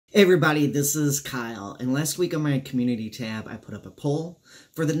Hey everybody, this is Kyle, and last week on my community tab I put up a poll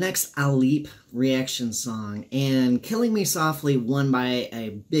for the next Alip reaction song, and Killing Me Softly won by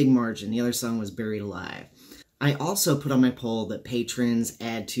a big margin. The other song was Buried Alive. I also put on my poll that patrons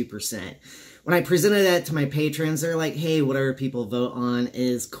add 2%. When I presented that to my patrons, they're like, hey, whatever people vote on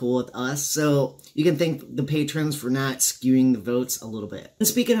is cool with us. So you can thank the patrons for not skewing the votes a little bit. And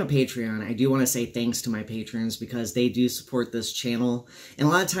speaking of Patreon, I do want to say thanks to my patrons because they do support this channel. And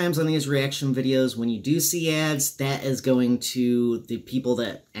a lot of times on these reaction videos, when you do see ads, that is going to the people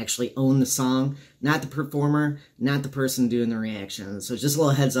that actually own the song, not the performer, not the person doing the reaction. So just a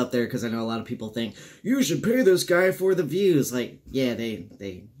little heads up there, because I know a lot of people think, you should pay this guy for the views. Like, yeah,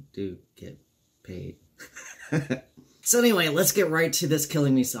 they do get paid. So anyway, let's get right to this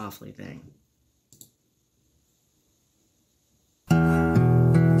Killing Me Softly thing.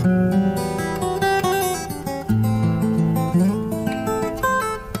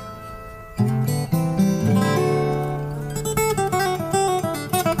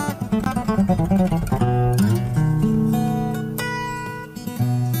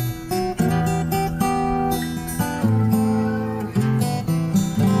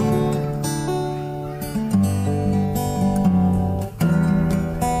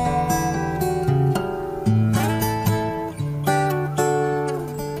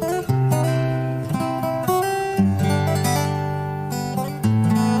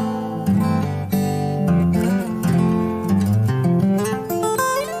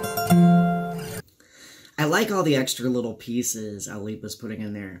 I like all the extra little pieces Alip was putting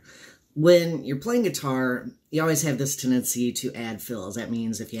in there. When you're playing guitar, you always have this tendency to add fills. That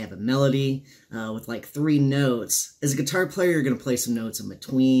means if you have a melody with like 3 notes, as a guitar player, you're going to play some notes in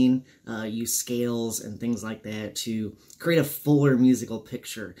between, use scales and things like that to create a fuller musical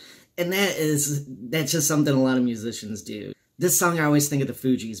picture. And that's just something a lot of musicians do. This song, I always think of the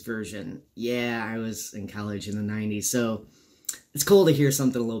Fugees version. Yeah, I was in college in the 90s, so it's cool to hear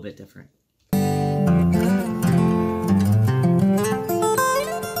something a little bit different.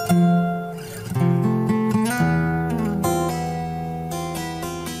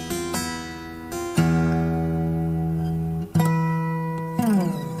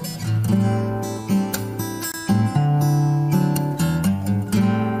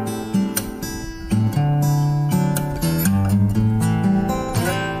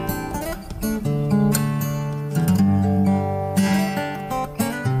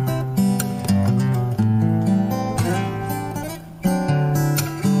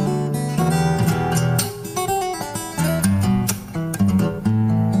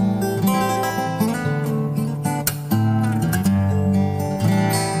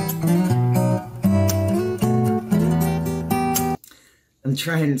 I'm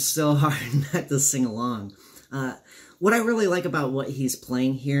trying so hard not to sing along. What I really like about what he's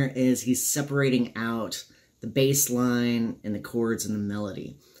playing here is he's separating out the bass line and the chords and the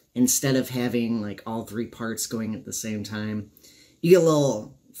melody. Instead of having like all 3 parts going at the same time, you get a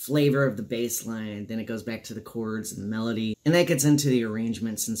little flavor of the bass line, then it goes back to the chords and the melody. And that gets into the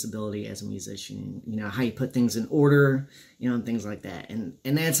arrangement sensibility as a musician, you know, how you put things in order, you know, and things like that. And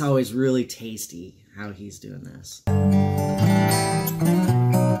that's always really tasty how he's doing this.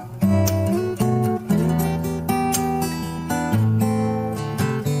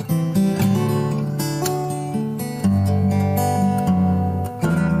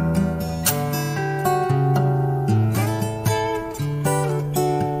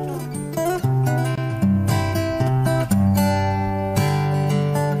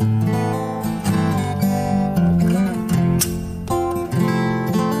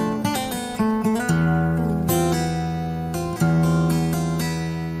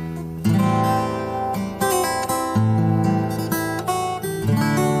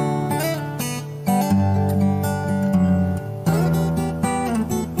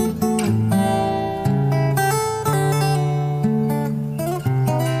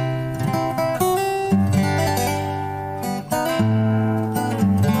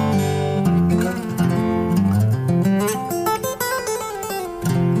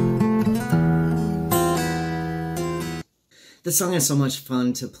 This song is so much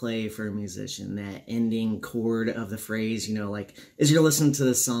fun to play for a musician, that ending chord of the phrase, you know, like as you're listening to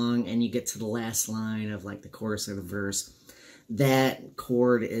the song and you get to the last line of like the chorus or the verse, that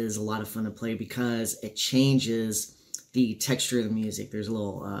chord is a lot of fun to play because it changes the texture of the music. There's a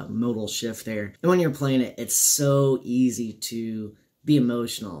little modal shift there. And when you're playing it, it's so easy to be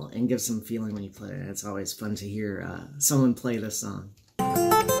emotional and give some feeling when you play it. It's always fun to hear someone play this song.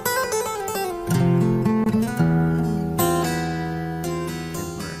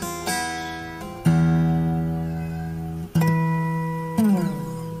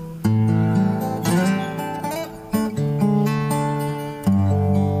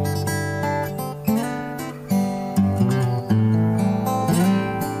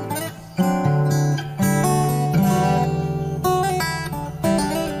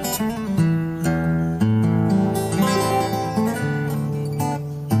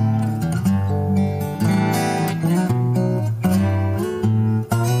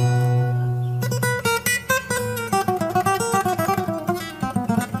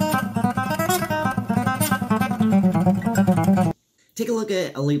 a look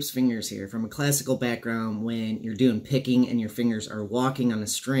at Alip's fingers here. From a classical background, when you're doing picking and your fingers are walking on the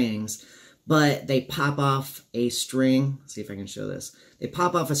strings, but they pop off a string. Let's see if I can show this. They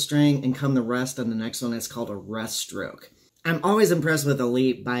pop off a string and come to rest on the next one. That's called a rest stroke. I'm always impressed with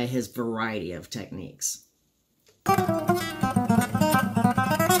Alip by his variety of techniques.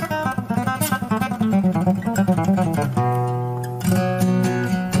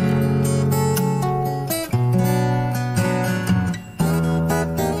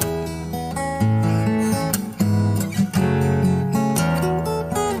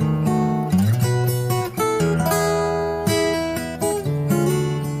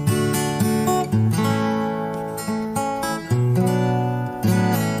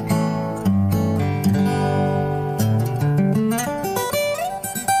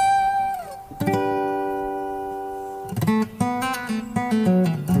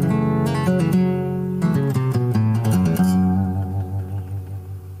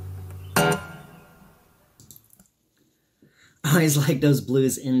 I always like those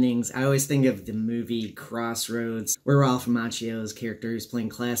blues endings. I always think of the movie Crossroads, where Ralph Macchio's character is playing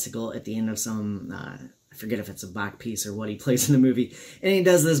classical at the end of some, I forget if it's a Bach piece or what he plays in the movie, and he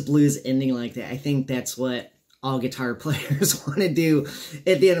does this blues ending like that. I think that's what all guitar players want to do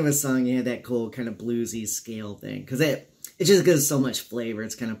at the end of a song. You have that cool kind of bluesy scale thing, because it just gives so much flavor.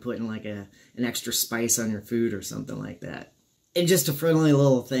 It's kind of putting like an extra spice on your food or something like that. And just a friendly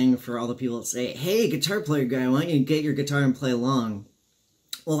little thing for all the people that say, hey, guitar player guy, why don't you get your guitar and play along?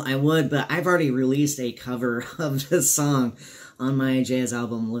 Well, I would, but I've already released a cover of this song on my jazz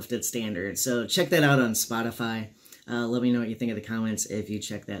album, Lifted Standard. So check that out on Spotify. Let me know what you think of the comments if you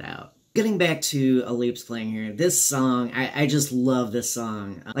check that out. Getting back to Alip's playing here, this song, I just love this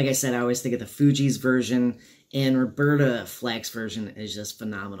song. Like I said, I always think of the Fugees version, and Roberta Flack's version is just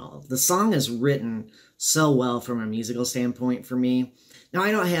phenomenal. The song is written so well from a musical standpoint for me. Now,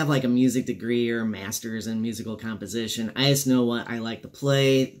 I don't have like a music degree or a master's in musical composition. I just know what I like to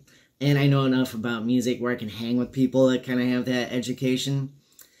play, and I know enough about music where I can hang with people that kind of have that education.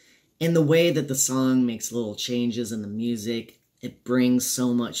 And the way that the song makes little changes in the music, it brings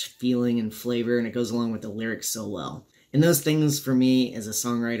so much feeling and flavor, and it goes along with the lyrics so well. And those things, for me, as a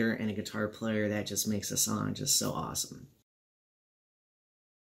songwriter and a guitar player, that just makes a song just so awesome.